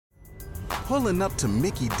Pulling up to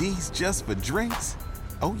Mickey D's just for drinks?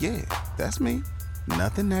 Oh yeah, that's me.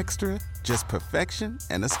 Nothing extra, just perfection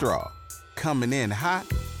and a straw. Coming in hot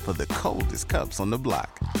for the coldest cups on the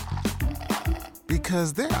block.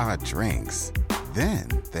 Because there are drinks. Then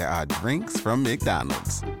there are drinks from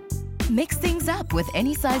McDonald's. Mix things up with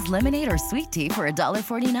any size lemonade or sweet tea for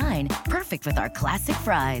 $1.49. Perfect with our classic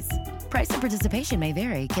fries. Price and participation may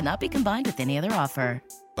vary. Cannot be combined with any other offer.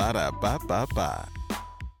 Ba-da-ba-ba-ba.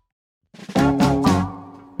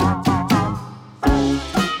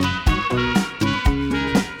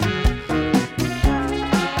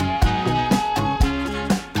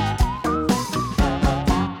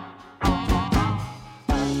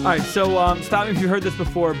 All right, so stop me if you heard this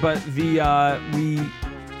before, but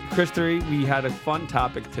Chris 3, we had a fun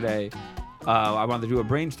topic today. I wanted to do a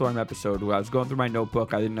brainstorm episode where I was going through my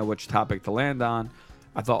notebook. I didn't know which topic to land on.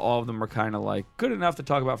 I thought all of them were kind of like good enough to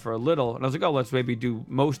talk about for a little. And I was like, oh, let's maybe do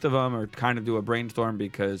most of them or kind of do a brainstorm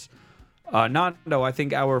because, Nando, I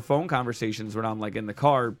think our phone conversations when I'm like in the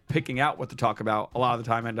car picking out what to talk about a lot of the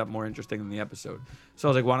time end up more interesting than the episode. So I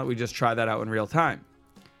was like, why don't we just try that out in real time?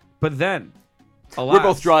 But then, alas, we're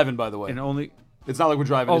both driving, by the way. And only... It's not like we're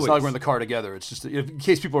driving. Always. It's not like we're in the car together. It's just in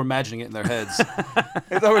case people are imagining it in their heads.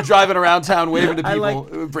 I thought we're driving around town waving to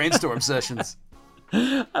people. Brainstorm sessions.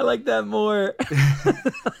 I like that more.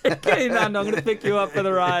 Okay, Nando, I'm going to pick you up for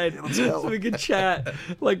the ride so we can chat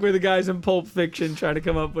like we're the guys in Pulp Fiction trying to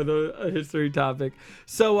come up with a history topic.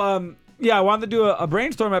 So, yeah, I wanted to do a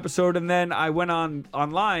brainstorm episode, and then I went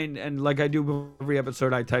online, and like I do every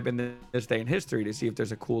episode, I type in this day in history to see if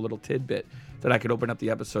there's a cool little tidbit that I could open up the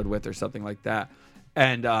episode with or something like that.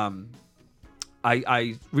 And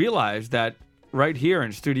I realized that right here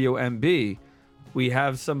in Studio MB, we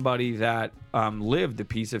have somebody that lived a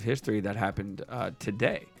piece of history that happened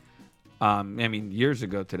today. I mean, years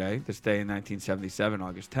ago today, this day in 1977,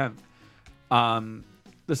 August 10th.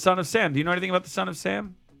 The Son of Sam. Do you know anything about the Son of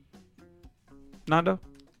Sam? Nando?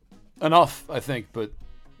 Enough, I think, but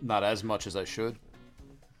not as much as I should.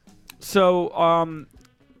 So,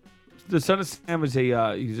 the Son of Sam was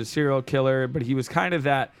he's a serial killer, but he was kind of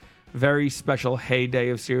that very special heyday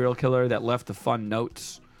of serial killer that left the fun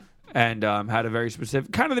notes and had a very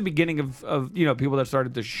specific, kind of the beginning of people that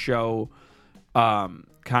started to show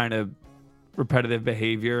kind of repetitive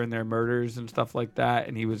behavior in their murders and stuff like that.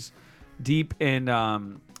 And he was deep in, I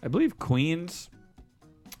believe, Queens.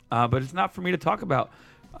 But it's not for me to talk about.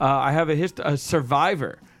 I have a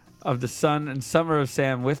survivor of the Son and Summer of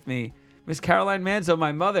Sam with me, Miss Caroline Manzo,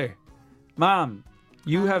 my mother. Mom,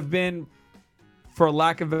 you have been, for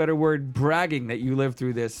lack of a better word, bragging that you lived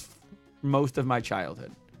through this most of my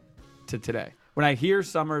childhood to today. When I hear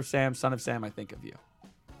Summer of Sam, Son of Sam, I think of you.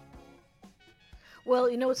 Well,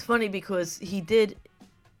 you know, it's funny because he did,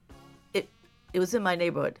 it was in my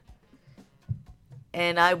neighborhood.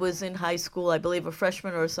 And I was in high school, I believe a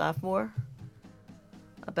freshman or a sophomore,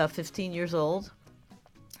 about 15 years old.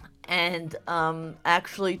 And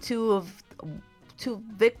actually two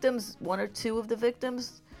victims, one or two of the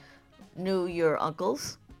victims, knew your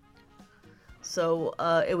uncles. So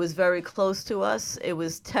it was very close to us. It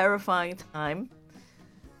was terrifying time.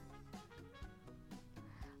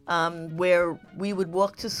 Where we would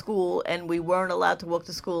walk to school and we weren't allowed to walk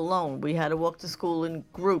to school alone. We had to walk to school in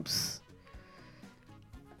groups.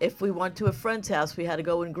 If we went to a friend's house, we had to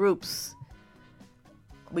go in groups.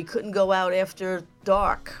 We couldn't go out after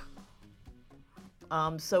dark.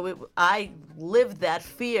 I lived that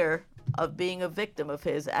fear of being a victim of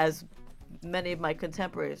his, as many of my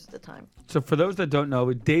contemporaries at the time. So for those that don't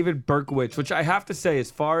know, David Berkowitz, which I have to say, as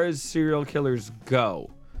far as serial killers go,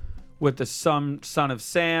 with the Son of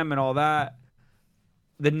Sam and all that,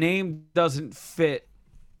 the name doesn't fit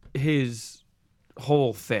his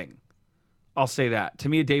whole thing. I'll say that. To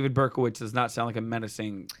me, David Berkowitz does not sound like a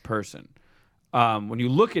menacing person. When you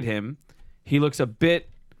look at him, he looks a bit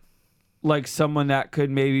like someone that could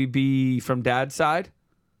maybe be from Dad's side.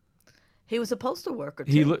 He was a postal worker,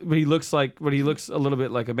 too. He looks a little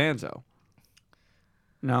bit like a Manzo.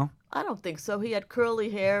 No? I don't think so. He had curly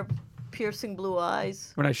hair, piercing blue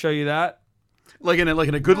eyes. When I show you that? Like in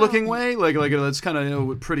a good-looking way? Like that's kind of,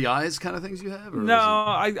 with pretty eyes kind of things you have? Or no,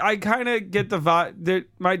 I kind of get the vibe.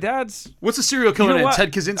 My dad's... What's a serial killer name?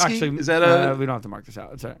 Ted Kaczynski? Actually, is that we don't have to mark this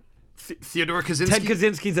out. It's all right. Theodore Kaczynski? Ted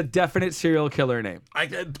Kaczynski's a definite serial killer name.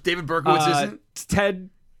 David Berkowitz isn't? Ted...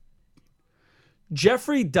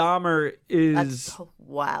 Jeffrey Dahmer is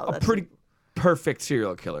a pretty perfect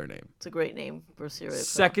serial killer name. It's a great name for a serial killer.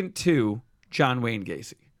 Second to John Wayne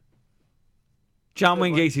Gacy. John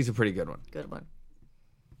Wayne Gacy's a pretty good one. Good one.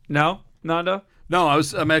 No? Nando? No,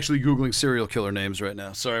 I'm actually Googling serial killer names right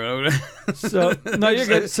now. Sorry. So no, you're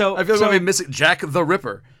good. So I feel like I'm missing Jack the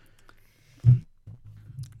Ripper.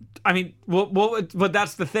 I mean, but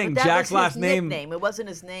that's the thing. But that Jack's was last his name. nickname. It wasn't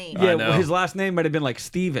his name. Yeah, I know. his last name might have been like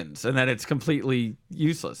Stevens, and then it's completely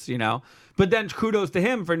useless, you know? But then kudos to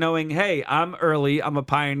him for knowing, hey, I'm early. I'm a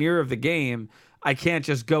pioneer of the game. I can't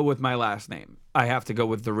just go with my last name. I have to go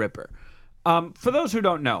with the Ripper. For those who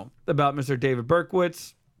don't know about Mr. David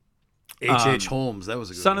Berkowitz, H.H. Holmes. That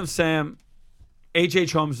was a good Son one. of Sam,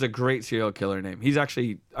 H.H. Holmes is a great serial killer name. He's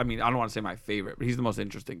actually, I mean, I don't want to say my favorite, but he's the most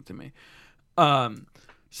interesting to me.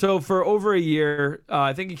 So for over a year,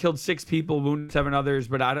 I think he killed 6 people, wounded 7 others.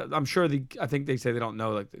 But I'm sure I think they say they don't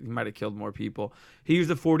know. Like he might have killed more people. He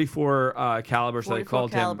used a 44 caliber, so they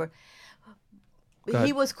called him.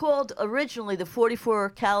 He was called originally the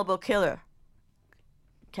 44 caliber killer.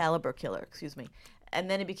 Excuse me. And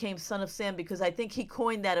then it became Son of Sam because I think he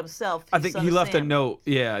coined that himself. I think he left a note.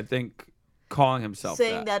 Yeah, I think calling himself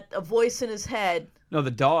saying that a voice in his head. No, the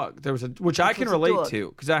dog. There was which I can relate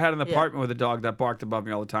to because I had an apartment with a dog that barked above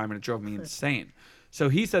me all the time and it drove me insane. So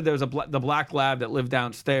he said there was the black lab that lived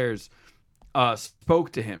downstairs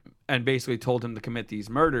spoke to him and basically told him to commit these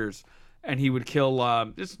murders, and he would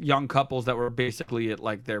kill just young couples that were basically at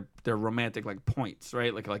like their romantic like points,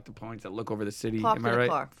 right? Like the points that look over the city. Parked Am I in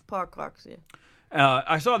right? Parks, yeah.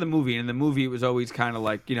 I saw the movie, and in the movie it was always kind of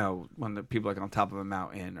like, you know, when the people like on top of a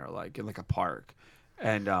mountain or like in like a park,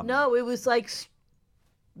 and no, it was like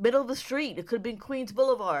middle of the street. It could have been Queens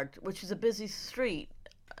Boulevard, which is a busy street,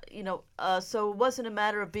 you know. So it wasn't a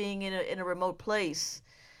matter of being in a remote place.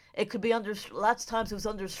 It could be under. Lots of times it was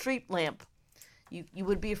under a street lamp. You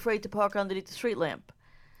would be afraid to park underneath the street lamp.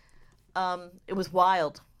 It was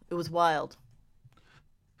wild. It was wild.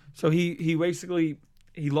 So he basically.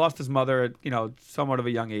 He lost his mother at, you know, somewhat of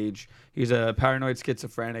a young age. He's a paranoid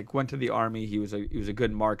schizophrenic. Went to the army. He was a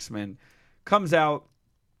good marksman. Comes out.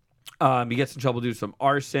 He gets in trouble due to some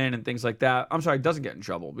arson and things like that. I'm sorry, he doesn't get in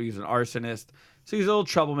trouble, but he's an arsonist. So he's a little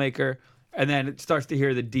troublemaker. And then it starts to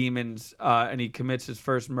hear the demons, and he commits his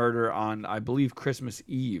first murder on, I believe, Christmas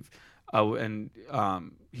Eve. And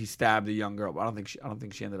he stabbed a young girl. But I don't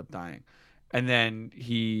think she ended up dying. And then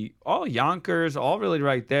all Yonkers, all really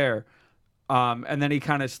right there. And then he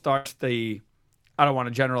kind of starts I don't want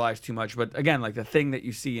to generalize too much, but again, like the thing that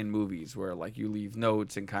you see in movies where like you leave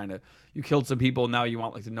notes and kind of you killed some people. Now you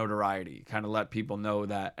want like the notoriety, kind of let people know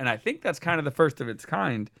that. And I think that's kind of the first of its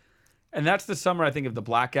kind. And that's the summer, I think, of the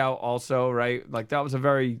blackout also, right? Like that was a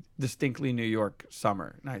very distinctly New York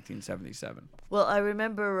summer, 1977. Well, I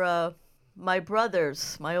remember my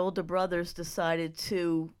older brothers decided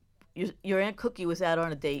your Aunt Cookie was out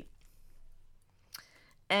on a date.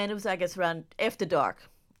 And it was, I guess, around after dark.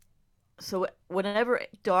 So whenever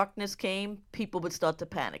darkness came, people would start to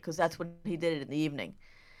panic because that's when he did it in the evening.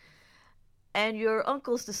 And your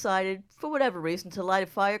uncles decided, for whatever reason, to light a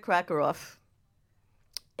firecracker off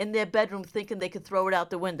in their bedroom thinking they could throw it out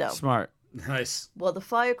the window. Smart. Nice. Well, the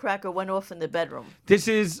firecracker went off in the bedroom. This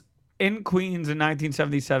is in Queens in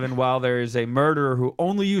 1977 while there is a murderer who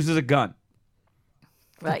only uses a gun.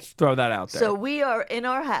 Right. Let's throw that out there. So we are in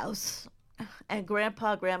our house, and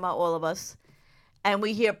Grandpa, Grandma, all of us, and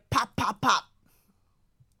we hear pop, pop, pop.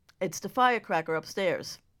 It's the firecracker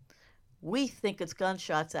upstairs. We think it's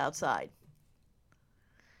gunshots outside.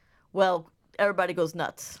 Well, everybody goes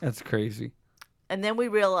nuts. That's crazy. And then we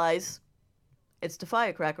realize it's the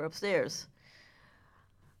firecracker upstairs.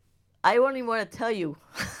 I don't even want to tell you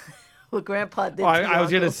what Grandpa did. I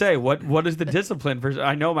was going to say, what is the discipline for?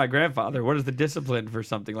 I know my grandfather. What is the discipline for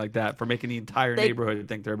something like that, for making the entire neighborhood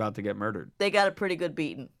think they're about to get murdered? They got a pretty good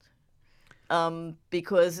beating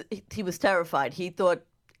because he was terrified. He thought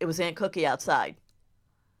it was Aunt Cookie outside.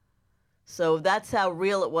 So that's how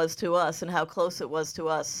real it was to us and how close it was to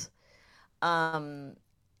us. And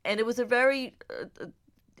it was a very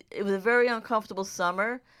uncomfortable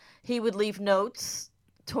summer. He would leave notes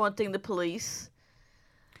taunting the police.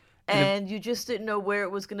 And you just didn't know where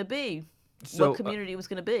it was going to be, what community it was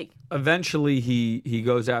going to be. Eventually, he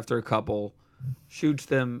goes after a couple, shoots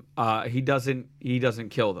them. He doesn't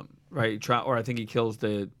kill them, right? Or I think he kills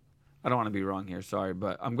the. I don't want to be wrong here, sorry,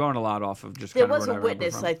 but I'm going a lot off of just. There was a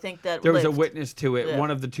witness, I think, that there lived. was a witness to it. Yeah. One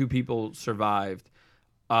of the two people survived.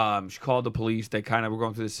 She called the police. They kind of were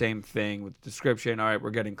going through the same thing with the description. All right, we're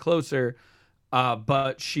getting closer.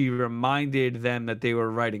 But she reminded them that they were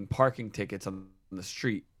writing parking tickets on the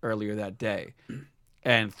street earlier that day.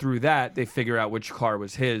 And through that, they figure out which car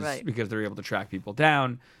was his because they're able to track people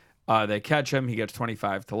down. They catch him. He gets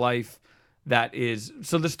 25 to life. That is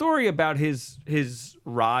so the story about his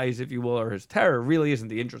rise, if you will, or his terror really isn't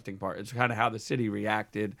the interesting part. It's kind of how the city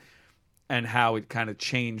reacted. and how it kind of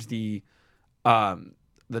changed the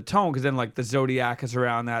tone, because then like the Zodiac is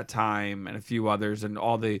around that time and a few others, and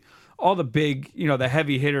all the big, the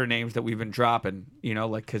heavy hitter names that we've been dropping,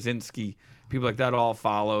 like Kaczynski, people like that all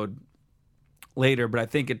followed later. But I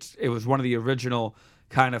think it was one of the original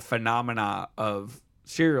kind of phenomena of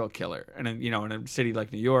serial killer, and in a city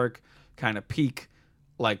like New York, kind of peak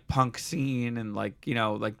like punk scene, and like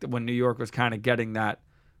when New York was kind of getting that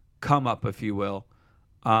come up, if you will.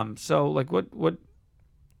 So like what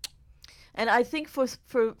And I think for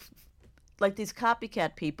like these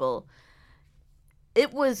copycat people,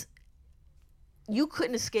 it was, you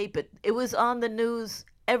couldn't escape it. It was on the news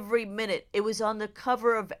every minute. It was on the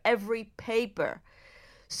cover of every paper.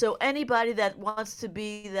 So anybody that wants to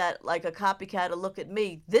be that, like a copycat, or look at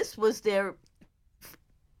me, this was their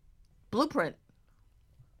blueprint,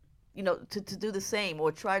 to do the same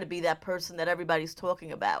or try to be that person that everybody's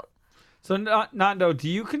talking about. So Nando, do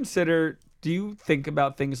you think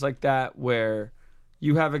about things like that where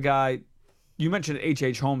you have a guy, you mentioned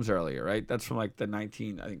H.H. Holmes earlier, right? That's from like the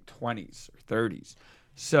 20s or 30s.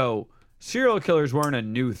 So serial killers weren't a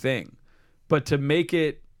new thing, but to make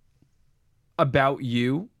it about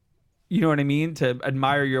you know what I mean? To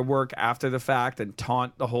admire your work after the fact and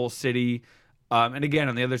taunt the whole city. And again,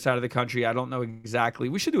 on the other side of the country, I don't know exactly.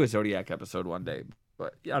 We should do a Zodiac episode one day,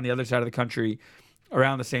 but on the other side of the country,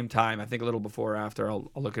 around the same time, I think a little before or after,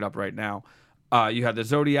 I'll look it up right now. You had the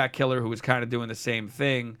Zodiac killer who was kind of doing the same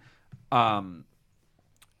thing. And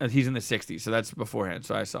he's in the 60s, so that's beforehand.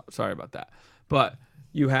 So sorry about that. But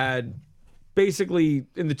you had basically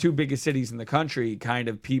in the two biggest cities in the country, kind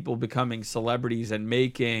of people becoming celebrities and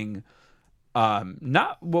making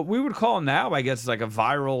not what we would call now, I guess, like a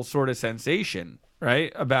viral sort of sensation,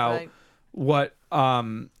 right? About what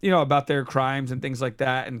about their crimes and things like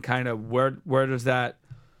that, and kind of where does that?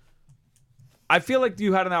 I feel like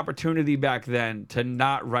you had an opportunity back then to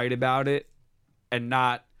not write about it and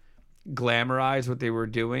not glamorize what they were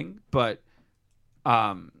doing, but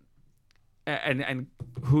and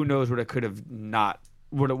who knows what it could have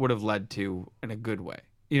would have led to in a good way.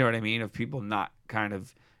 You know what I mean? Of people not kind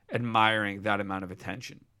of admiring that amount of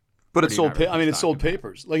attention. But it sold. It sold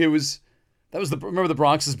papers. Like remember the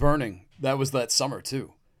Bronx is burning. That was that summer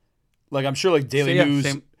too. Like I'm sure like Daily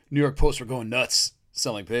News, New York Post were going nuts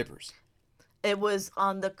selling papers. It was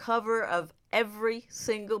on the cover of every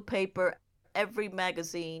single paper, every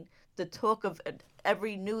magazine, the talk of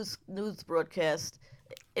every news broadcast.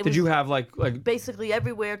 Did you have like basically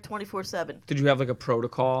everywhere 24/7? Did you have like a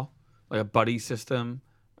protocol, like a buddy system,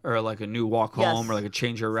 or like a new walk home, or like a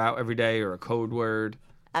change your route every day, or a code word?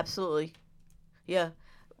 Absolutely, yeah.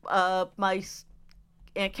 My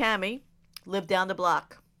Aunt Cammie lived down the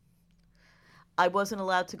block. I wasn't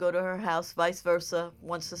allowed to go to her house, vice versa,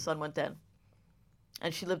 once the sun went down.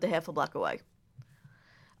 And she lived a half a block away.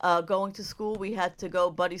 Going to school, we had to go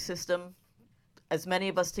buddy system, as many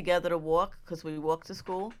of us together to walk, because we walked to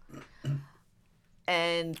school.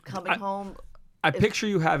 And coming home... I picture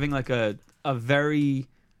you having like a very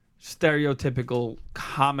stereotypical,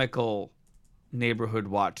 comical neighborhood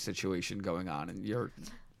watch situation going on. And you're...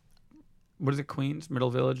 What is it, Queens? Middle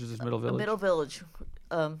Village? Is this Middle Village? Middle Village.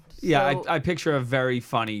 I picture a very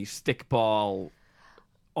funny stickball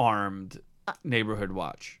armed neighborhood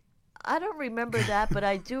watch. I don't remember that, but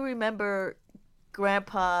I do remember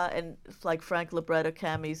Grandpa and like Frank Libretta,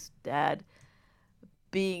 Cammie's dad,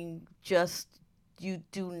 being just, you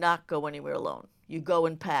do not go anywhere alone. You go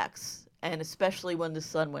in packs, and especially when the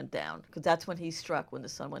sun went down, because that's when he struck, when the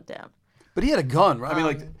sun went down. But he had a gun, right? I mean,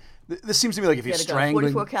 like, this seems to me like if he's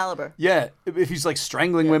strangling... 44 caliber. Yeah, if he's like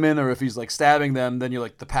strangling women, or if he's like stabbing them, then you're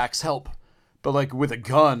like, the packs help. But like with a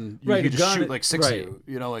gun, you could just shoot like six of you.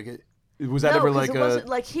 You know, like... Was that ever like it wasn't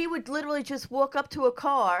like he would literally just walk up to a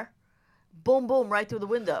car, boom, boom, right through the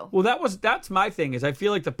window. Well, that's my thing, is I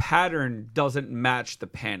feel like the pattern doesn't match the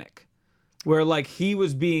panic. Where like he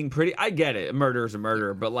was being pretty, I get it, a murder is a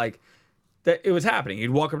murder, but like that it was happening.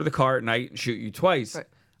 He'd walk up to the car at night and shoot you twice. Right.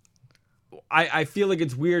 I feel like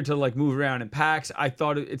it's weird to like move around in packs. I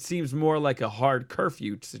thought it seems more like a hard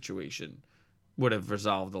curfew situation would have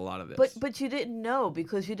resolved a lot of this. But you didn't know,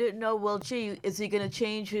 because you didn't know, well, gee, is he going to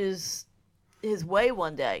change his way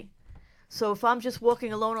one day? So if I'm just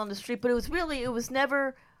walking alone on the street, but it was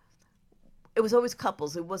always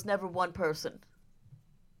couples. It was never one person.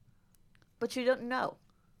 But you don't know.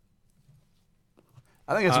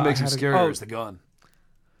 I think that's what makes him scarier is the gun.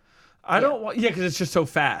 I don't want, because it's just so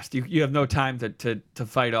fast. You have no time to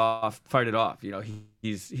fight it off. You know,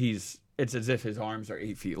 he's it's as if his arms are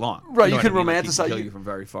 8 feet long. Right, You know you can what I mean? Like, romanticize- he can kill you from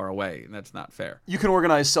very far away, and that's not fair. You can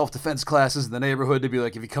organize self-defense classes in the neighborhood to be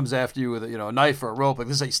like, if he comes after you with a knife or a rope, like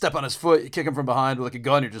this is how you step on his foot, you kick him from behind with like a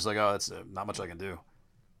gun, you're just like, oh, that's not much I can do.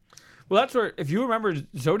 Well, that's where, if you remember,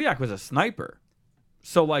 Zodiac was a sniper.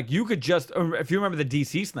 So, like, you could just, or if you remember the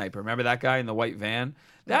DC sniper, remember that guy in the white van?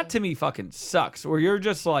 That to me fucking sucks, where you're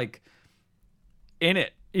just like in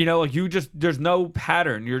it. Like there's no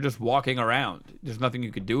pattern. You're just walking around. There's nothing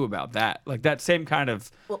you could do about that. Like that same kind of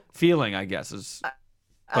feeling, I guess, is.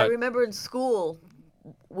 I remember in school,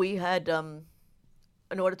 we had an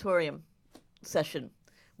auditorium session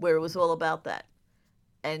where it was all about that.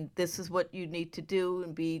 And this is what you need to do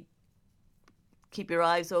and keep your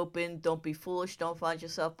eyes open. Don't be foolish. Don't find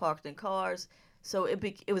yourself parked in cars. So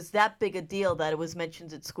it was that big a deal that it was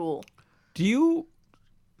mentioned at school. Do you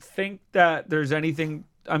think that there's anything?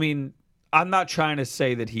 I mean, I'm not trying to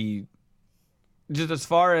say that just as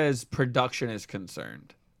far as production is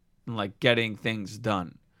concerned, and like getting things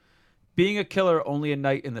done, being a killer only a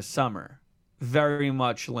night in the summer very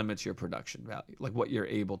much limits your production value, like what you're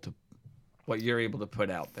able to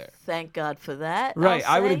put out there. Thank God for that. Right,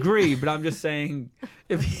 I would agree, but I'm just saying,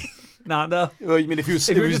 Nando. Well, you mean if he was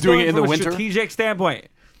doing it in the from a winter? Strategic standpoint,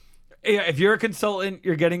 if you're a consultant,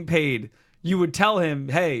 you're getting paid. You would tell him,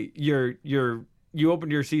 hey, you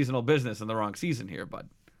opened your seasonal business in the wrong season here, bud.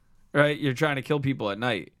 Right? You're trying to kill people at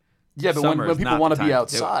night. Yeah, but when people want to be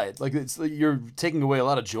outside, like it's like you're taking away a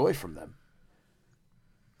lot of joy from them.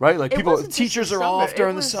 Right? Like teachers are off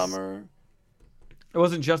during the summer. It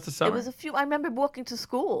wasn't just the summer. It was I remember walking to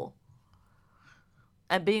school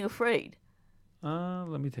and being afraid.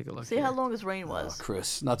 Let me take a look. See how long his reign was.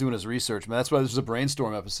 Chris, not doing his research, man. That's why this is a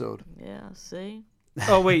Brainstorm episode. Yeah, see?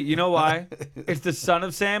 Oh, wait, you know why? It's the Son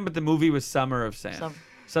of Sam, but the movie was Summer of Sam.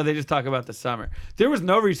 So they just talk about the summer. There was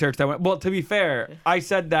no research that went... Well, to be fair, I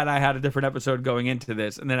said that I had a different episode going into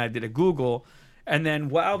this, and then I did a Google, and then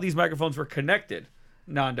while these microphones were connected,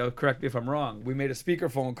 Nando, correct me if I'm wrong, we made a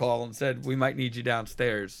speakerphone call and said, we might need you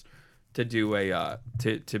downstairs to do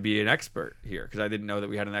to be an expert here, because I didn't know that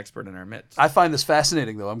we had an expert in our midst. I find this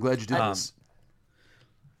fascinating, though. I'm glad you did this.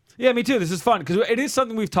 Yeah, me too. This is fun because it is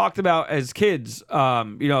something we've talked about as kids.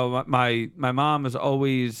 My mom is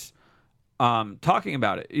always talking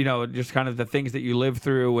about it. Just kind of the things that you live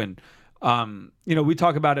through, and we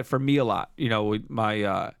talk about it for me a lot.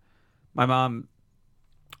 My mom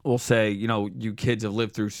will say, you kids have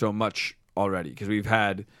lived through so much already because we've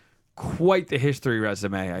had quite the history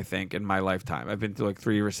resume. I think in my lifetime, I've been through like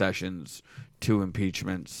 3 recessions, 2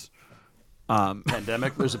 impeachments.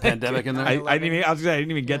 Pandemic. There's a pandemic in there. I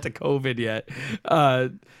didn't even get to COVID yet.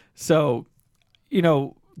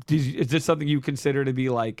 Is this something you consider to be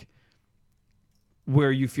like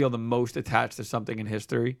where you feel the most attached to something in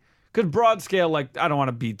history? Because broad scale, like I don't want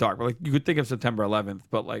to be dark, but like you could think of September 11th,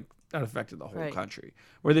 but like that affected the whole country.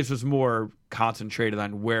 Where this was more concentrated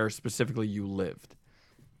on where specifically you lived.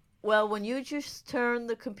 Well, when you just turned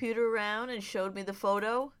the computer around and showed me the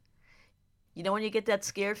photo. When you get that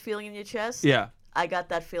scared feeling in your chest? Yeah. I got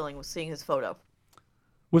that feeling with seeing his photo.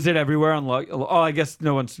 Was it everywhere? I guess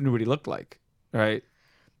no one knew what he looked like, right?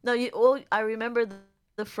 No, I remember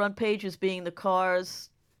the front pages being the cars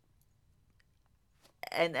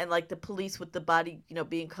and like the police with the body,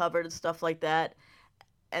 being covered and stuff like that.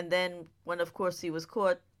 And then when, of course, he was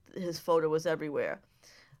caught, his photo was everywhere.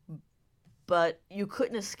 But you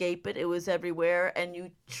couldn't escape it. It was everywhere. And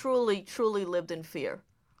you truly, truly lived in fear.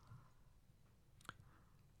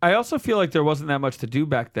 I also feel like there wasn't that much to do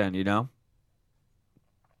back then,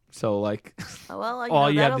 So like, all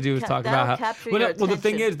you had to do was talk about how. Well, the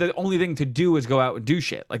thing is, the only thing to do is go out and do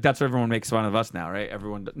shit. Like that's what everyone makes fun of us now, right?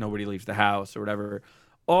 Nobody leaves the house or whatever.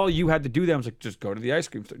 All you had to do then was like just go to the ice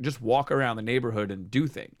cream store, just walk around the neighborhood and do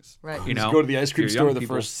things. Right. Just go to the ice cream store.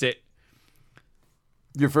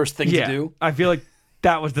 Your first thing to do. I feel like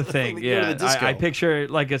that was the thing. Yeah, I picture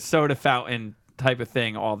like a soda fountain type of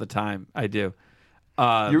thing all the time. I do.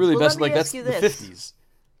 You're really best. Like that's the 50s.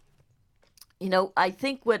 I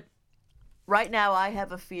think right now I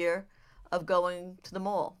have a fear of going to the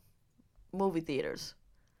mall, movie theaters,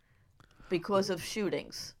 because of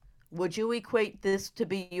shootings. Would you equate this to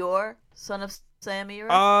be your Son of Sam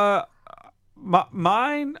era?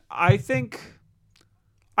 Mine. I think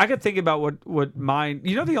I could think about what mine.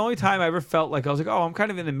 The only time I ever felt like I was like, oh, I'm kind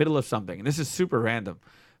of in the middle of something, and this is super random,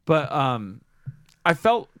 but I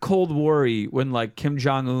felt Cold War-y when like Kim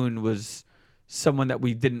Jong-un was someone that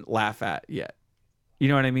we didn't laugh at yet. You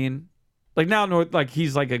know what I mean? Like now, like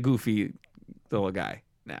he's like a goofy little guy.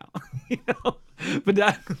 now. But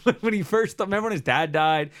that, when he first, remember when his dad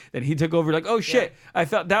died, then he took over, like, oh shit. Yeah. I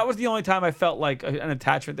felt that was the only time I felt like an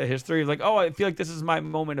attachment to history. Like, oh, I feel like this is my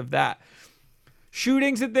moment of that.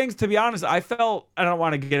 Shootings and things, to be honest, I don't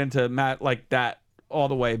want to get into Matt like that all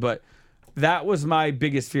the way, but that was my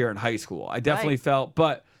biggest fear in high school. I definitely felt,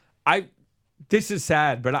 but this is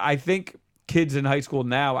sad, but I think kids in high school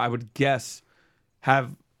now, I would guess,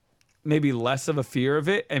 have maybe less of a fear of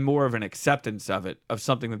it and more of an acceptance of it, of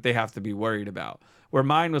something that they have to be worried about. Where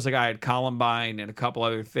mine was like, I had Columbine and a couple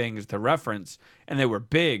other things to reference, and they were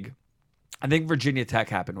big. I think Virginia Tech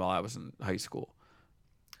happened while I was in high school.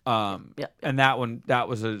 And that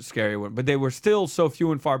was a scary one. But they were still so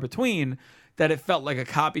few and far between that it felt like a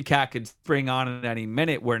copycat could spring on at any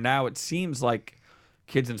minute, where now it seems like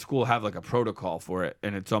kids in school have like a protocol for it,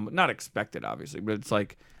 and it's not expected, obviously, but it's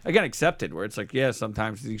like, again, accepted, where it's like, yeah,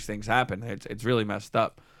 sometimes these things happen. It's really messed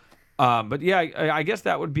up. But yeah, I guess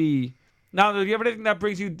that would be. Now, do you have anything that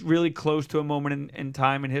brings you really close to a moment in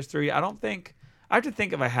time in history? I don't think. I have to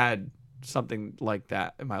think if I had something like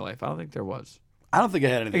that in my life. I don't think there was. I don't think I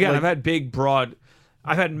had anything. Again, I've had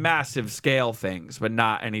I've had massive scale things, but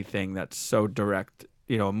not anything that's so direct,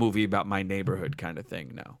 a movie about my neighborhood kind of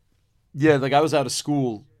thing, no. Yeah, like I was out of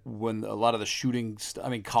school when a lot of the shootings,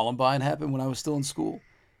 Columbine happened when I was still in school.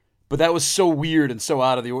 But that was so weird and so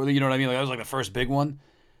out of the order, you know what I mean? Like that was like the first big one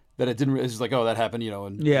that it didn't, it was like, oh, that happened,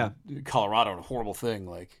 in Colorado, a horrible thing.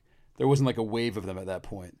 Like there wasn't like a wave of them at that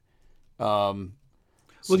point. Well,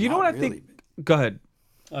 you know what I think? Go ahead.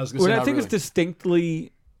 I was going to say, what I think is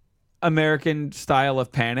distinctly American style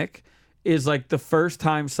of panic is like the first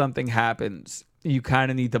time something happens, you kind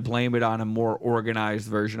of need to blame it on a more organized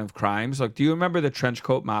version of crimes. Like, do you remember the trench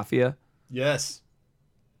coat mafia? Yes.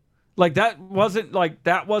 Like that wasn't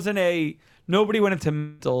nobody went into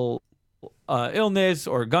mental illness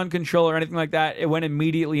or gun control or anything like that. It went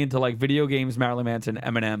immediately into like video games, Marilyn Manson,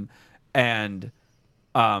 Eminem, and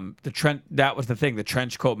that was the thing, the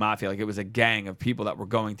trench coat mafia. Like it was a gang of people that were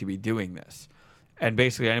going to be doing this. And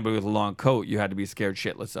basically anybody with a long coat, you had to be scared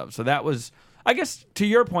shitless of. So that was, I guess, to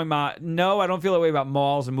your point, Ma, no, I don't feel that way about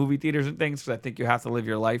malls and movie theaters and things, because I think you have to live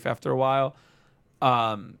your life after a while.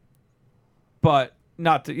 But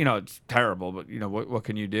not to, it's terrible, but what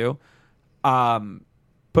can you do?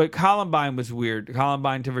 But Columbine was weird.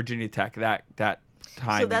 Columbine to Virginia Tech, that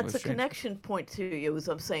time. So that's a connection point to you, as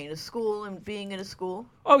I'm saying, a school and being in a school.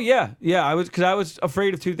 Oh yeah. I was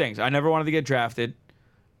afraid of two things. I never wanted to get drafted,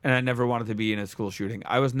 and I never wanted to be in a school shooting.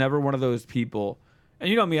 I was never one of those people, and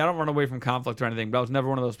you know me, I don't run away from conflict or anything, but I was never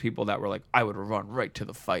one of those people that were like, I would run right to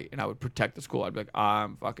the fight and I would protect the school. I'd be like,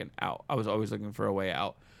 I'm fucking out. I was always looking for a way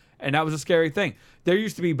out. And that was a scary thing. There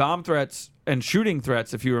used to be bomb threats and shooting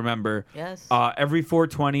threats, if you remember. Yes. Every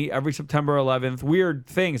 420, every September 11th, weird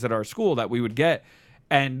things at our school that we would get.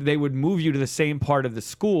 And they would move you to the same part of the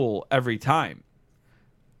school every time.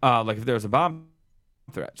 Like if there was a bomb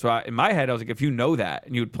threat. So in my head, I was like, if you know that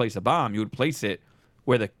and you would place a bomb, you would place it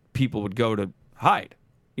where the people would go to hide,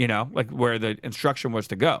 like where the instruction was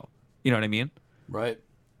to go. You know what I mean? Right.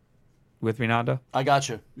 With me, Nando? I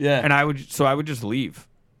gotcha. Yeah. And I would just leave.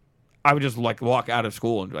 I would just like walk out of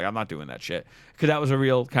school and be like, I'm not doing that shit. Because that was a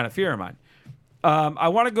real kind of fear of mine. I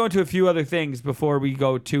want to go into a few other things before we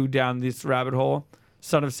go down this rabbit hole.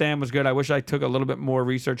 Son of Sam was good. I wish I took a little bit more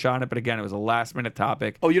research on it, but again, it was a last-minute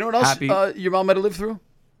topic. Oh, you know what else your mom might have lived through?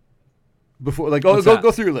 Before, like, go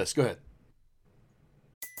through your list. Go ahead.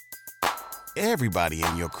 Everybody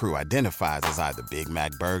in your crew identifies as either Big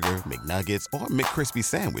Mac Burger, McNuggets, or McCrispy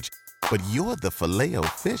Sandwich. But you're the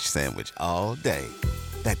Filet-O-Fish Sandwich all day.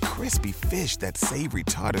 That crispy fish, that savory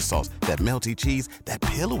tartar sauce, that melty cheese, that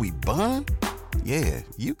pillowy bun. Yeah,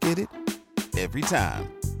 you get it. Every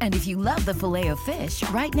time. And if you love the Filet-O-Fish,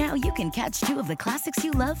 right now you can catch two of the classics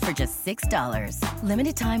you love for just $6.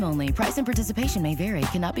 Limited time only. Price and participation may vary.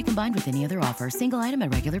 Cannot be combined with any other offer. Single item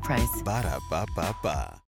at regular price.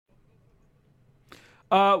 Ba-da-ba-ba-ba.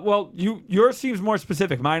 Well, yours seems more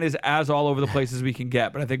specific. Mine is as all over the place as we can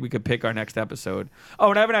get, but I think we could pick our next episode. Oh,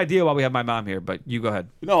 and I have an idea while we have my mom here, but you go ahead.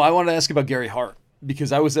 No, I wanted to ask about Gary Hart,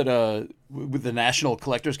 because I was at with the National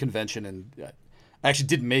Collectors Convention, and I actually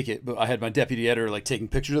didn't make it, but I had my deputy editor like taking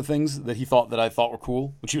pictures of things that I thought were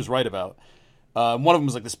cool, which he was right about. One of them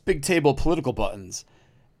was like this big table of political buttons,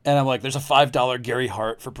 and I'm like, "There's a $5 Gary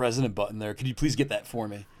Hart for president button there. Could you please get that for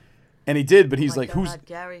me?" And he did, but he's like, "Who's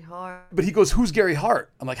Gary Hart?" But he goes, "Who's Gary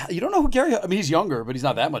Hart?" I'm like, "You don't know who Gary Hart?" I mean, he's younger, but he's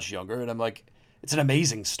not that much younger. And I'm like, it's an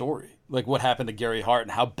amazing story, like what happened to Gary Hart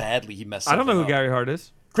and how badly he messed up. I don't know who Gary Hart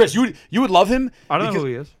is. Chris, you would love him. I don't know who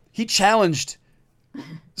he is. He challenged.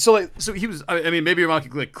 So he was. I mean, maybe your mom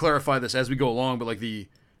could like clarify this as we go along, but like the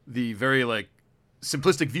very like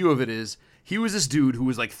simplistic view of it is he was this dude who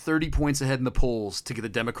was like 30 points ahead in the polls to get the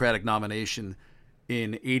Democratic nomination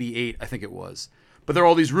in 88, I think it was. But there are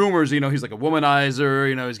all these rumors, he's like a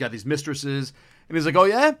womanizer, he's got these mistresses. And he's like, oh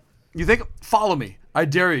yeah? You think? Follow me. I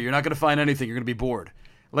dare you. You're not going to find anything. You're going to be bored.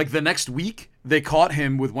 Like the next week, they caught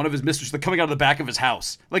him with one of his mistresses coming out of the back of his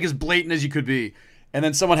house. Like as blatant as you could be. And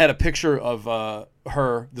then someone had a picture of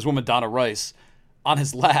her, this woman, Donna Rice, on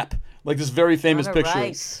his lap. Like this very famous Donna picture.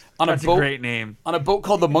 Rice. That's a great name. On a boat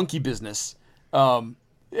called the Monkey Business. And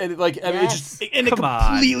it Come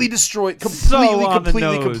completely on. destroyed, So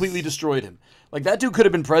completely destroyed him. Like that dude could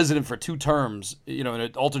have been president for 2 terms, in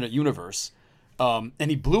an alternate universe. And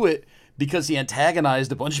he blew it because he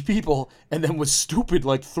antagonized a bunch of people and then was stupid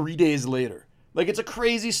like 3 days later. Like it's a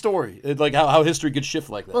crazy story. Like how history could shift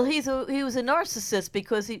like that. Well, he was a narcissist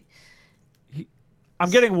because I'm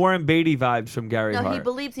getting Warren Beatty vibes from Gary Hart. he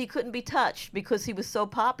believed he couldn't be touched because he was so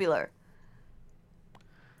popular.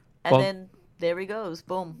 And Well, then there he goes,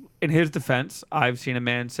 boom. in his defense, I've seen a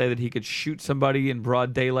man say that he could shoot somebody in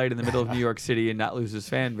broad daylight in the middle of New York City and not lose his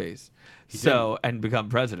fan base. And become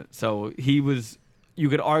president. So he was, you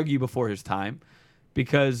could argue, before his time,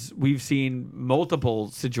 because we've seen multiple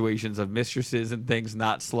situations of mistresses and things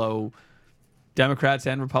not slow Democrats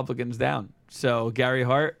and Republicans down. So Gary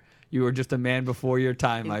Hart, you were just a man before your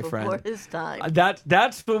time, my friend. Before his time.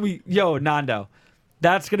 That's what Nando,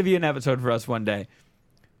 that's going to be an episode for us one day.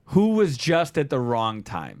 Who was just at the wrong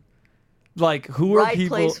time? Like, who are Right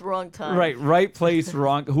people? place, wrong time. Right place,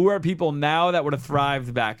 wrong. Who are people now that would have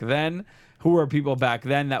thrived back then? Who are people back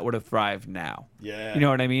then that would have thrived now? Yeah. You know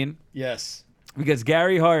what I mean? Yes. Because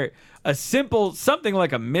Gary Hart, something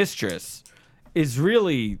like a mistress is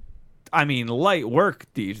really, light work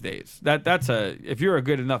these days. If you're a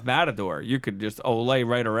good enough matador, you could just lay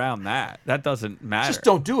right around that. That doesn't matter. Just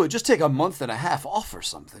don't do it. Just take a month and a half off or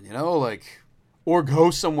something, or go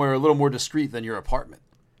somewhere a little more discreet than your apartment.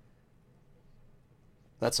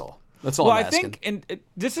 That's all. That's all I'm asking. I think, and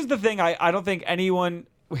this is the thing, I don't think anyone,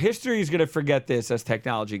 history is going to forget this as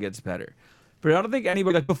technology gets better. But I don't think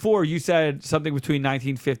anybody, like before you said something between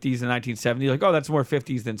 1950s and 1970s, like, oh, that's more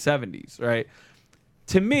 50s than 70s, right?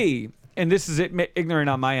 To me, and this is ignorant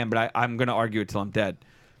on my end, but I'm going to argue it till I'm dead.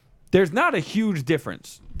 There's not a huge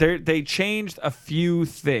difference. They changed a few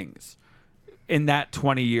things in that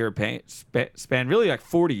 20-year span, really like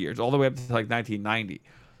 40 years, all the way up to like 1990.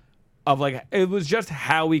 It was just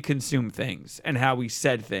how we consumed things and how we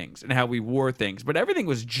said things and how we wore things. But everything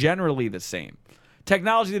was generally the same.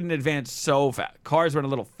 Technology didn't advance so fast. Cars went a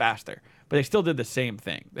little faster, but they still did the same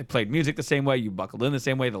thing. They played music the same way. You buckled in the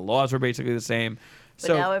same way. The laws were basically the same.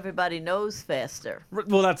 But now everybody knows faster.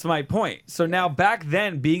 Well, that's my point. So now back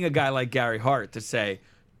then, being a guy like Gary Hart to say,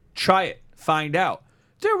 try it, find out.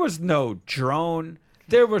 There was no drone.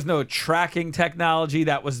 There was no tracking technology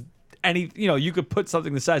that was you could put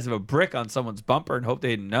something the size of a brick on someone's bumper and hope they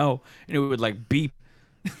didn't know, and it would like beep.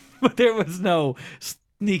 But there was no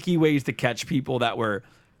sneaky ways to catch people that were,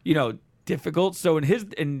 difficult. So in his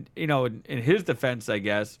defense, I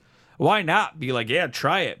guess, why not be like, yeah,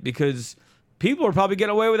 try it? Because people were probably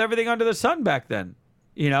getting away with everything under the sun back then,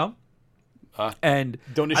 and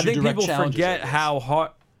don't issue I think direct people challenges, forget how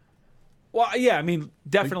hard. Well, yeah,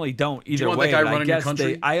 definitely don't either want way. that guy But I running your guess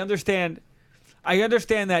country? I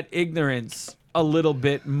understand that ignorance a little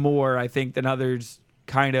bit more, I think, than others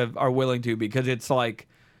kind of are willing to, because it's like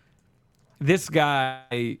this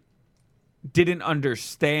guy didn't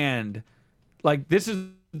understand. Like, this is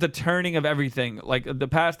the turning of everything. Like the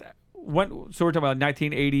past, so we're talking about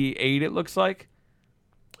 1988, it looks like,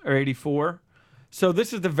 or 84. So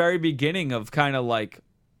this is the very beginning of kind of like,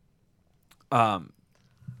 in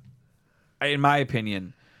my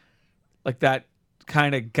opinion, like that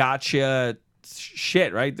kind of gotcha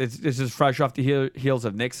shit, right? This is fresh off the heels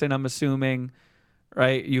of Nixon, I'm assuming,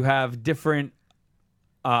 right? You have different,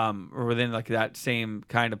 or within like that same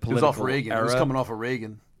kind of political It was off Reagan. era. It was coming off of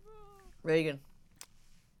Reagan.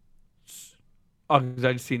 Oh, because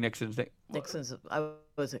I just see Nixon's thing. I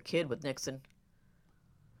was a kid with Nixon.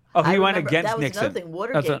 Oh, he I went remember- against that was Nixon. Another thing.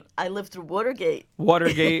 Watergate. I lived through Watergate.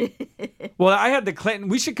 Watergate. Well, I had the Clinton.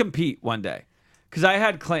 We should compete one day, because I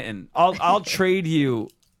had Clinton. I'll trade you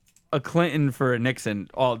a Clinton for a Nixon.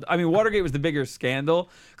 Watergate was the bigger scandal.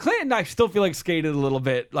 Clinton, I still feel like skated a little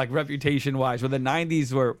bit, like reputation wise. Where the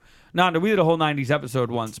 '90s were, we did a whole '90s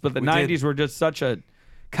episode once, but the '90s were just such a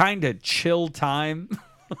kind of chill time,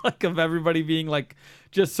 like of everybody being like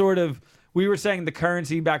just sort of. We were saying the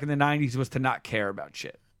currency back in the '90s was to not care about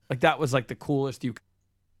shit. Like that was like the coolest you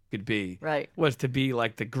could be. Right. Was to be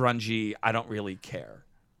like the grungy, I don't really care.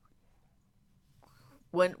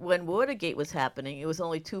 when Watergate was happening, it was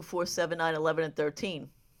only 2, 4, 7, 9, 11, and 13.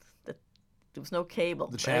 There was no cable.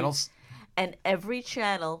 The channels? And every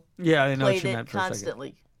channel Yeah, I know what played you it meant for a second.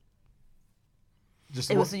 constantly.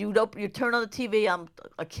 Just It was you turn on the TV. I'm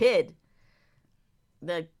a kid,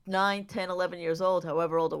 like 9, 10, 11 years old,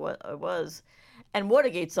 however old I was, and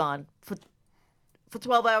Watergate's on for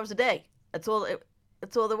 12 hours a day. That's all.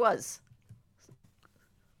 That's all there was.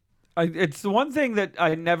 It's the one thing that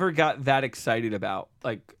I never got that excited about,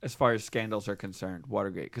 like as far as scandals are concerned,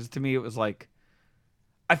 Watergate. Because to me, it was like,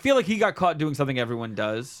 I feel like he got caught doing something everyone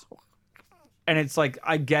does, and it's like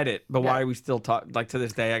I get it, but why are we still talking? Like to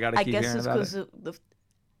this day, I got to keep hearing about it. I guess it's because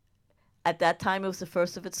at that time it was the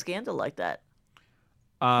first of its scandal like that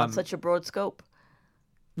on such a broad scope.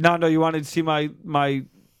 Nando, you wanted to see my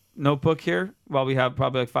notebook here while we have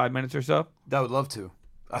probably like 5 minutes or so? I would love to.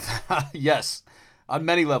 Yes. On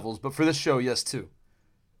many levels, but for this show, yes, too.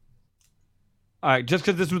 All right, just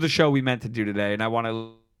because this was the show we meant to do today, and I want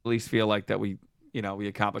to at least feel like that we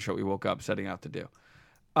accomplished what we woke up setting out to do.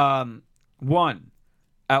 One,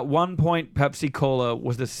 at one point, Pepsi Cola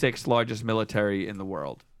was the 6th largest military in the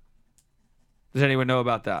world. Does anyone know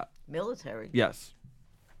about that? Military? Yes.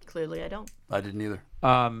 Clearly, I don't. I didn't either.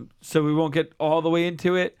 So we won't get all the way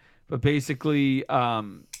into it, but basically,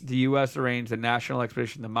 the U.S. arranged a national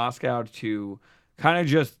expedition to Moscow to kind of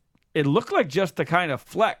just, it looked like just the kind of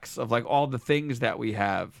flex of like all the things that we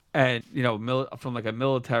have. And, from like a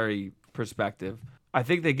military perspective, I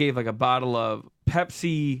think they gave like a bottle of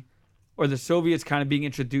Pepsi, or the Soviets kind of being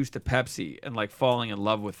introduced to Pepsi and like falling in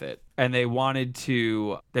love with it. And they wanted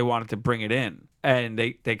to bring it in. And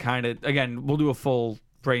they kind of, again, we'll do a full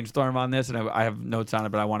brainstorm on this, and I have notes on it,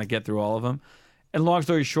 but I want to get through all of them. And long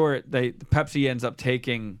story short, Pepsi ends up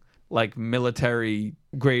taking like military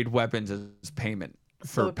grade weapons as payment for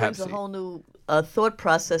So it brings Pepsi. a whole new thought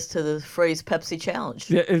process to the phrase Pepsi Challenge.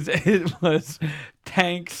 Yeah, it was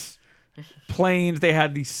tanks, planes. They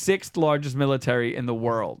had the 6th largest military in the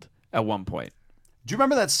world at one point. Do you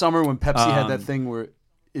remember that summer when Pepsi had that thing where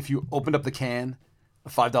if you opened up the can, a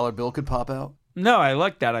 $5 bill could pop out? No, I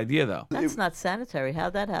like that idea though. That's not sanitary.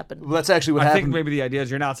 How'd that happen? Well, that's actually what I happened. think maybe the idea is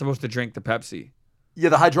you're not supposed to drink the Pepsi. Yeah,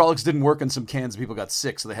 the hydraulics didn't work in some cans. People got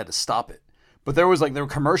sick, so they had to stop it. But there were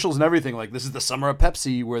commercials and everything. Like, this is the summer of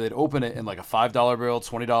Pepsi, where they'd open it and like a $5 bill,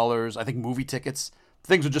 $20. I think movie tickets.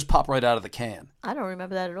 Things would just pop right out of the can. I don't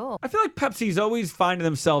remember that at all. I feel like Pepsi's always finding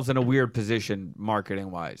themselves in a weird position marketing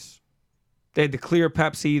wise. They had the clear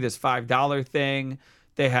Pepsi, this $5 thing.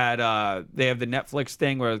 They have the Netflix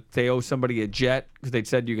thing where they owe somebody a jet because they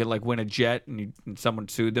said you could like win a jet, and someone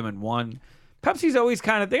sued them and won. Pepsi's always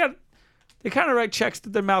kind of they kind of write checks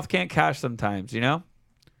that their mouth can't cash sometimes,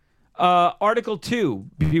 Article 2,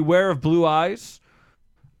 beware of blue eyes.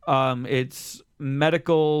 It's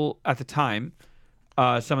medical at the time.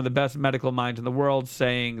 Some of the best medical minds in the world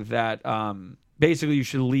saying that basically you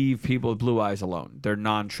should leave people with blue eyes alone. They're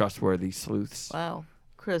non-trustworthy sleuths. Wow.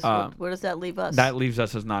 Chris, where does that leave us? That leaves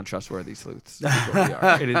us as non-trustworthy sleuths. That's what we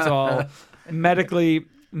are. It's all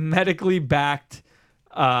medically backed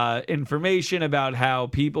information about how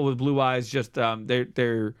people with blue eyes just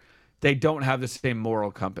they don't have the same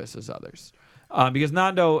moral compass as others. Because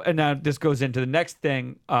Nando, and now this goes into the next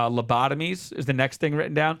thing, lobotomies is the next thing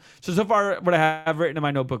written down. So far, what I have written in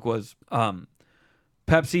my notebook was Pepsi,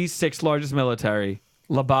 6th largest military,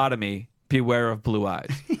 lobotomy, beware of blue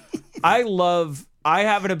eyes. I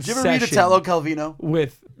have an obsession. Did you ever read Italo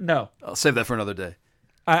Calvino? No. I'll save that for another day.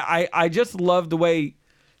 I just love the way,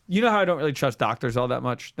 how I don't really trust doctors all that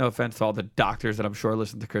much. No offense to all the doctors that I'm sure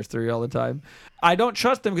listen to Chris 3 all the time. I don't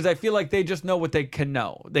trust them because I feel like they just know what they can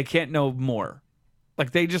know. They can't know more.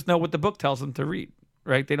 Like they just know what the book tells them to read,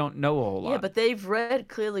 right? They don't know a whole lot. Yeah, but they've read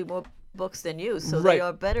clearly more books than you, so Right. they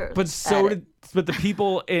are better. But but the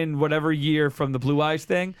people in whatever year from the blue eyes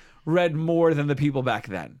thing read more than the people back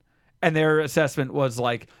then. And their assessment was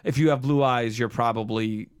like, if you have blue eyes, you're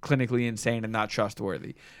probably clinically insane and not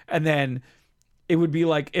trustworthy. And then it would be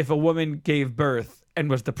like if a woman gave birth and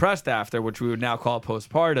was depressed after, which we would now call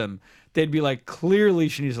postpartum, they'd be like, clearly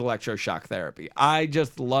she needs electroshock therapy. I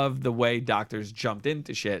just love the way doctors jumped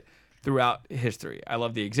into shit throughout history. I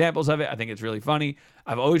love the examples of it. I think it's really funny.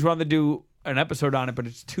 I've always wanted to do an episode on it, but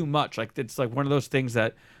it's too much. Like it's like one of those things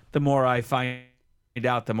that the more I find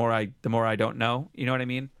out, the more I don't know. You know what I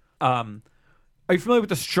mean? Are you familiar with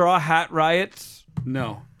the Straw Hat Riots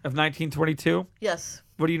No. of 1922? Yes.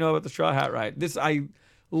 What do you know about the Straw Hat Riot? I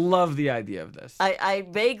love the idea of this. I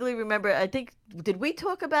vaguely remember, I think, did we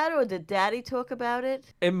talk about it or did Daddy talk about it?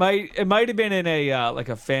 It might have been in a like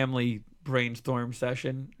a family brainstorm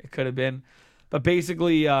session. It could have been. But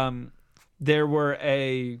basically there were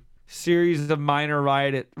a series of minor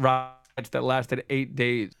riots that lasted 8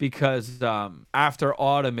 days because after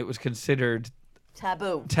autumn it was considered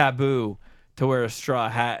taboo to wear a straw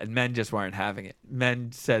hat, and men just weren't having it.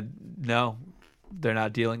 Men said no, they're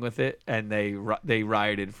not dealing with it, and they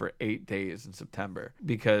rioted for 8 days in September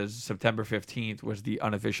because September 15th was the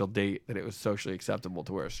unofficial date that it was socially acceptable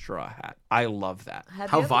to wear a straw hat. I love that. Have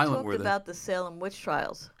How you ever violent talked were they? about the Salem witch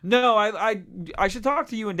trials? No, I should talk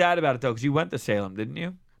to you and Dad about it though, because you went to Salem, didn't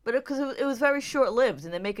you? But because it was very short-lived,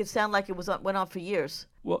 and they make it sound like it went on for years.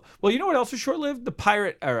 Well, you know what else was short-lived? The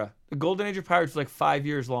pirate era. The golden age of pirates was like 5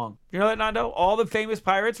 years long. You know that, Nando? All the famous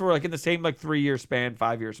pirates were like in the same like 3-year span,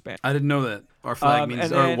 5-year span. I didn't know that. Our flag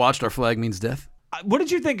means, or watched Our Flag Means Death. What did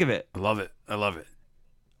you think of it? I love it. I love it.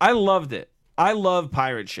 I loved it. I love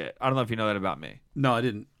pirate shit. I don't know if you know that about me. No, I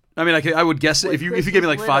didn't. I mean, I would guess it if you gave me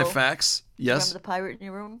like 5 facts. Yes. Remember the pirate in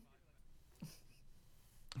your room?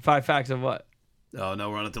 5 facts of what? Oh no,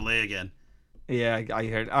 we're on a delay again. Yeah, I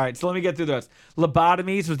heard. All right, so let me get through the rest.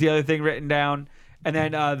 Lobotomies was the other thing written down. And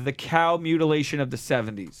then the cow mutilation of the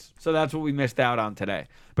 70s. So that's what we missed out on today.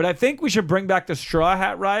 But I think we should bring back the straw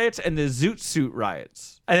hat riots and the zoot suit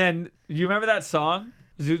riots. And then, you remember that song?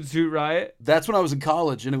 Zoot Suit Riot? That's when I was in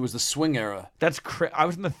college, and it was the swing era. I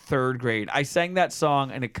was in the 3rd grade. I sang that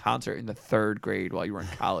song in a concert in the 3rd grade while you were in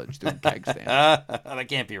college doing keg stands. That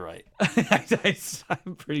can't be right.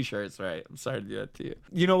 I'm pretty sure it's right. I'm sorry to do that to you.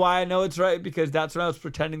 You know why I know it's right? Because that's when I was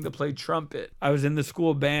pretending to play trumpet. I was in the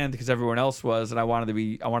school band because everyone else was, and I wanted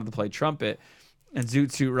to play trumpet. And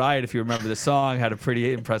Zoot Suit Riot, if you remember the song, had a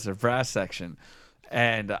pretty impressive brass section.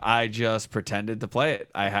 And I just pretended to play it.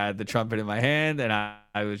 I had the trumpet in my hand, and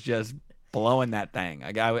I was just blowing that thing.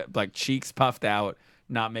 I got like cheeks puffed out,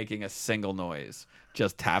 not making a single noise,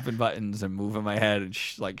 just tapping buttons and moving my head and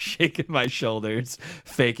like shaking my shoulders,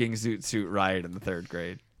 faking Zoot Suit Riot in the 3rd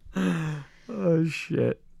grade. Oh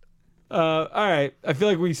shit! All right, I feel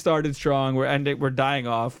like we started strong. We're dying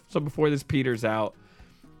off. So before this peters out,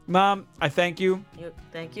 Mom, I thank you.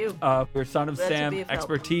 Thank you. For Son of Glad to Sam be of help.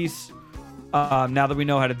 expertise. Now that we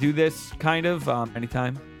know how to do this, kind of,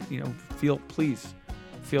 anytime, please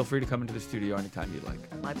feel free to come into the studio anytime you'd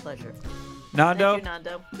like. My pleasure. Nando? Thank you,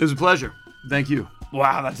 Nando. It was a pleasure. Thank you.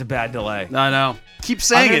 Wow, that's a bad delay. I know. Keep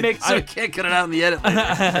saying it. I I can't cut it out in the edit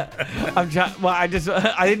later. I'm trying. Well, I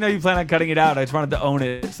didn't know you plan on cutting it out. I just wanted to own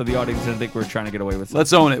it so the audience didn't think we were trying to get away with something.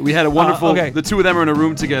 Let's own it. We had a wonderful. Okay. The two of them are in a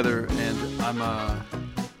room together, and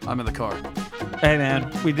I'm in the car. Hey, man,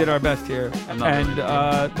 we did our best here. I'm not And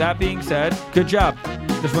really that being said, good job.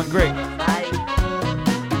 This went great. Bye.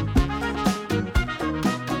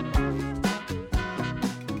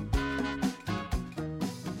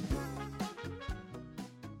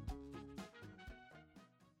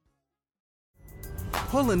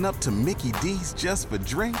 Pulling up to Mickey D's just for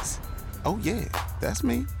drinks? Oh yeah, that's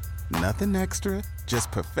me. Nothing extra,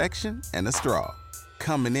 just perfection and a straw.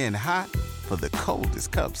 Coming in hot for the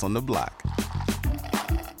coldest cups on the block.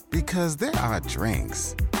 Because there are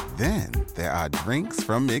drinks. Then there are drinks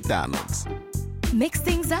from McDonald's. Mix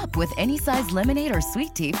things up with any size lemonade or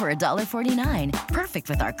sweet tea for $1.49. Perfect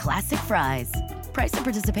with our classic fries. Price and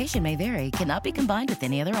participation may vary. Cannot be combined with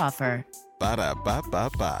any other offer.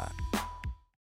 Ba-da-ba-ba-ba.